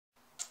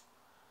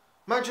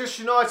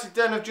Manchester United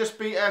then have just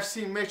beat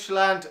FC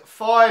Midtjylland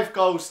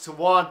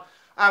 5-1.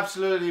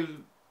 Absolutely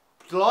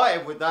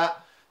delighted with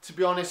that, to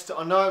be honest.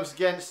 I know it was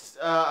against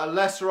a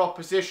lesser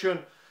opposition,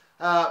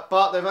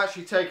 but they've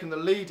actually taken the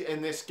lead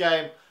in this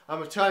game and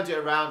we've turned it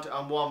around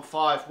and won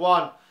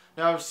 5-1.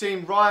 Now we've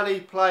seen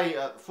Riley play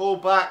at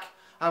full-back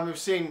and we've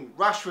seen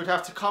Rashford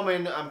have to come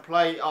in and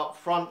play up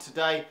front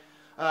today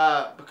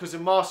because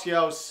of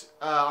Martial's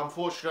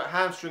unfortunate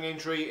hamstring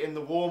injury in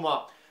the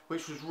warm-up,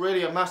 which was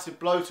really a massive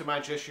blow to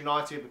Manchester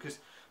United because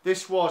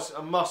this was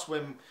a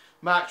must-win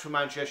match for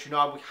Manchester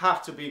United. We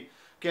have to be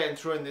getting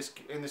through in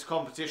this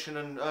competition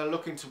and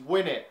looking to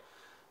win it.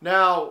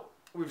 Now,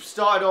 we've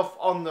started off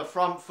on the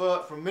front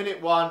foot from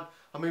minute one.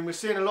 I mean, we're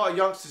seeing a lot of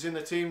youngsters in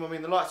the team. I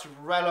mean, the likes of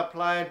Herrera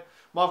playing.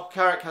 Michael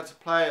Carrick had to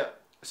play at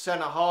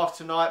centre-half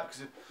tonight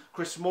because of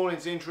Chris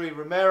Smalling's injury.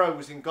 Romero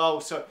was in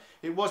goal, so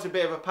it was a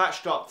bit of a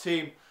patched-up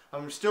team.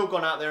 And we've still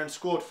gone out there and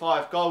scored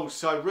 5 goals,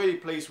 so really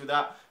pleased with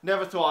that.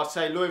 Never thought I'd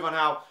say a Louis van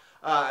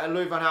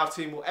Gaal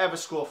team will ever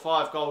score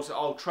 5 goals at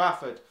Old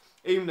Trafford,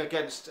 even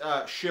against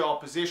shit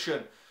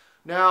opposition.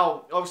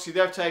 Now, obviously,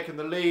 they've taken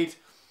the lead.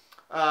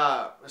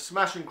 A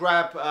smash and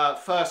grab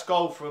first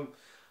goal from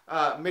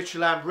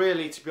Midtjylland,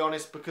 really, to be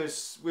honest,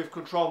 because we've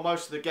controlled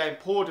most of the game.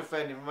 Poor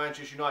defending from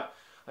Manchester United,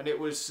 and it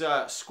was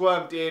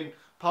squirmed in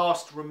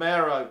past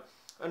Romero.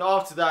 And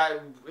after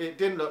that, it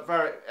didn't look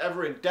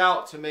ever in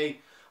doubt to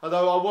me.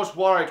 Although I was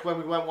worried when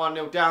we went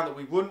 1-0 down that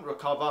we wouldn't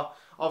recover,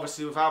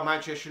 obviously with how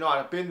Manchester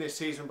United have been this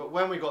season. But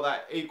when we got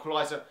that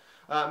equaliser,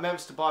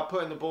 Memphis Depay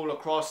putting the ball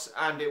across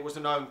and it was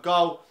an own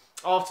goal.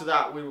 After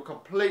that, we were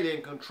completely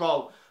in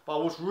control. But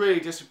I was really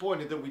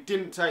disappointed that we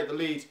didn't take the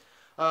lead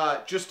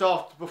just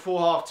before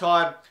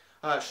half-time.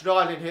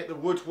 Schneiderlin hit the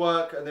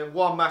woodwork and then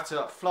Juan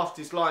Mata fluffed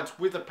his lines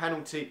with a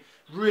penalty.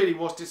 Really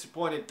was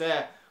disappointed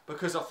there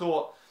because I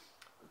thought,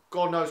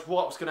 God knows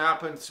what was going to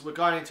happen. So we're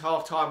going into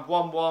half-time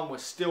 1-1. We're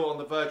still on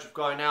the verge of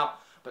going out.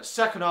 But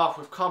second half,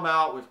 we've come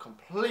out. We've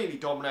completely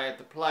dominated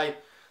the play.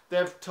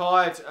 They've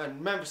tied,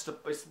 and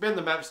it's been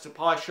the Memphis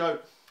Depay show.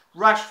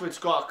 Rashford's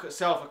got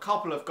himself a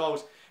couple of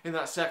goals in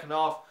that second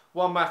half.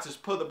 Juan Mata's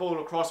put the ball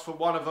across for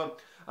one of them,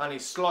 and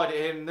he's slided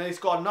it in. And then he's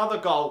got another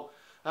goal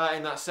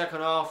in that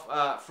second half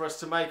for us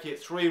to make it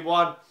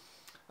 3-1.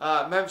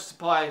 Memphis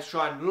Depay is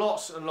showing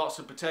lots and lots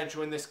of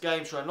potential in this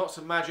game, showing lots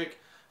of magic,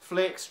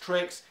 flicks,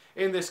 tricks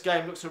in this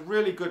game. Looks a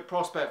really good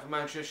prospect for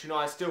Manchester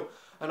United still.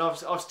 And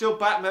I've still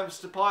backed Memphis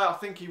Depay. I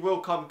think he will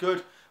come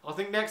good. I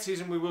think next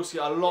season we will see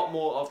a lot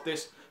more of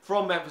this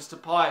from Memphis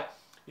Depay.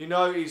 You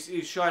know, he's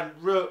showing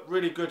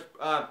really good.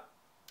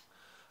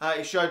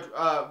 He showed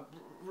a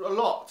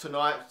lot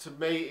tonight to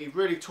me. He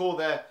really tore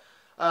their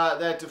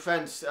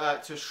defence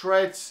to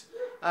shreds.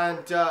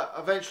 And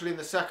eventually in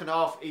the second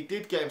half, he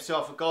did get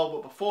himself a goal.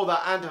 But before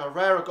that, Ander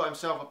Herrera got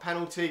himself a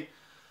penalty.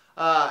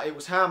 It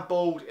was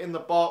handballed in the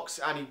box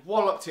and he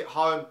walloped it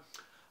home.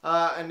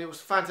 And it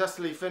was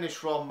fantastically finished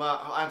from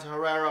Ander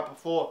Herrera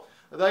before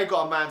they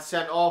got a man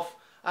sent off.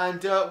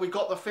 And we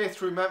got the 5th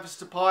through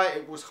Memphis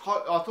Depay.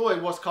 I thought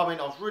it was coming.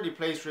 I was really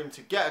pleased for him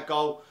to get a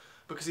goal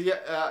because he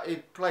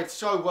played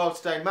so well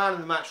today. Man of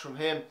the match from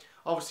him.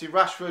 Obviously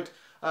Rashford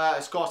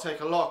has got to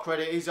take a lot of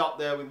credit. He's up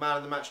there with man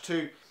of the match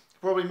too.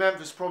 Probably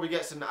Memphis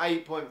gets an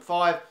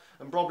 8.5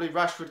 and probably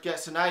Rashford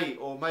gets an 8,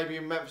 or maybe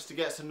Memphis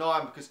gets a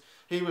 9 because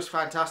he was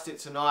fantastic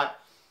tonight.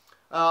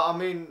 I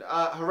mean,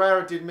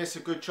 Herrera did miss a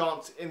good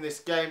chance in this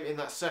game in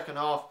that second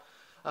half,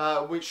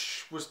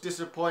 which was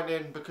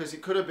disappointing because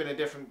it could have been a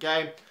different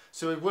game.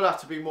 So we will have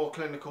to be more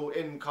clinical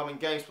in coming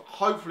games. But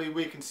hopefully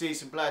we can see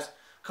some players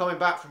coming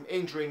back from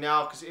injury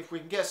now, because if we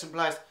can get some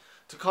players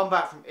to come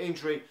back from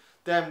injury,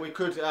 then we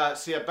could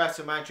see a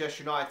better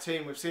Manchester United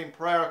team. We've seen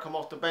Pereira come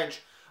off the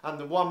bench, and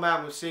the one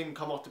man we've seen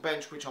come off the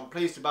bench, which I'm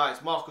pleased about,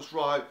 is Marcus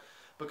Rojo,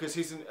 because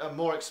he's a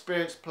more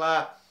experienced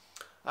player.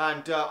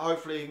 And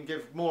hopefully he can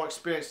give more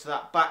experience to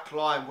that back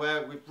line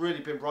where we've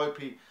really been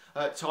ropey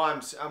at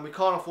times. And we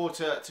can't afford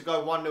to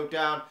go 1-0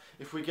 down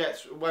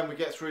when we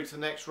get through to the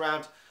next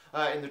round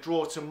in the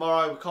draw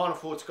tomorrow. We can't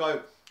afford to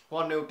go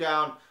 1-0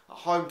 down at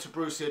home to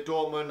Borussia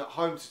Dortmund, at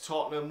home to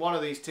Tottenham, one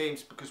of these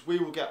teams, because we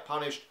will get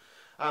punished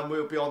and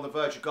we'll be on the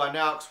verge of going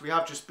out because we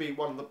have just beat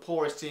one of the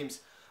poorest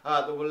teams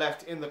that were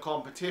left in the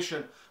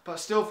competition.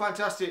 But still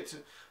fantastic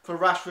for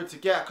Rashford to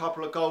get a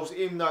couple of goals,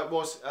 even though it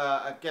was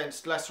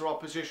against lesser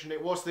opposition.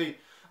 It was the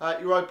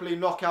Europa League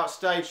knockout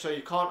stage, so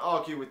you can't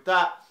argue with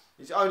that.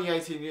 He's only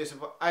 18 years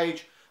of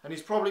age, and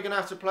he's probably going to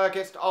have to play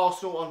against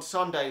Arsenal on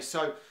Sunday.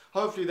 So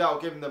hopefully that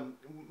will give him the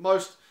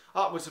most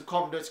upwards of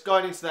confidence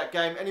going into that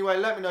game. Anyway,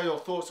 let me know your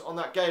thoughts on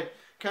that game.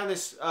 Can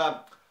this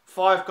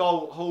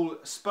 5-goal haul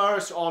spur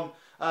us on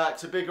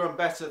to bigger and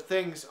better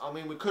things? I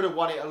mean, we could have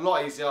won it a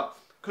lot easier.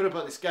 Could have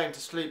put this game to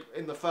sleep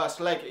in the first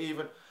leg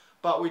even.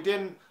 But we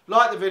didn't.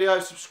 Like the video,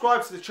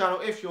 subscribe to the channel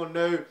if you're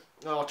new,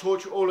 and I'll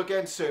talk to you all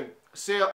again soon. See ya.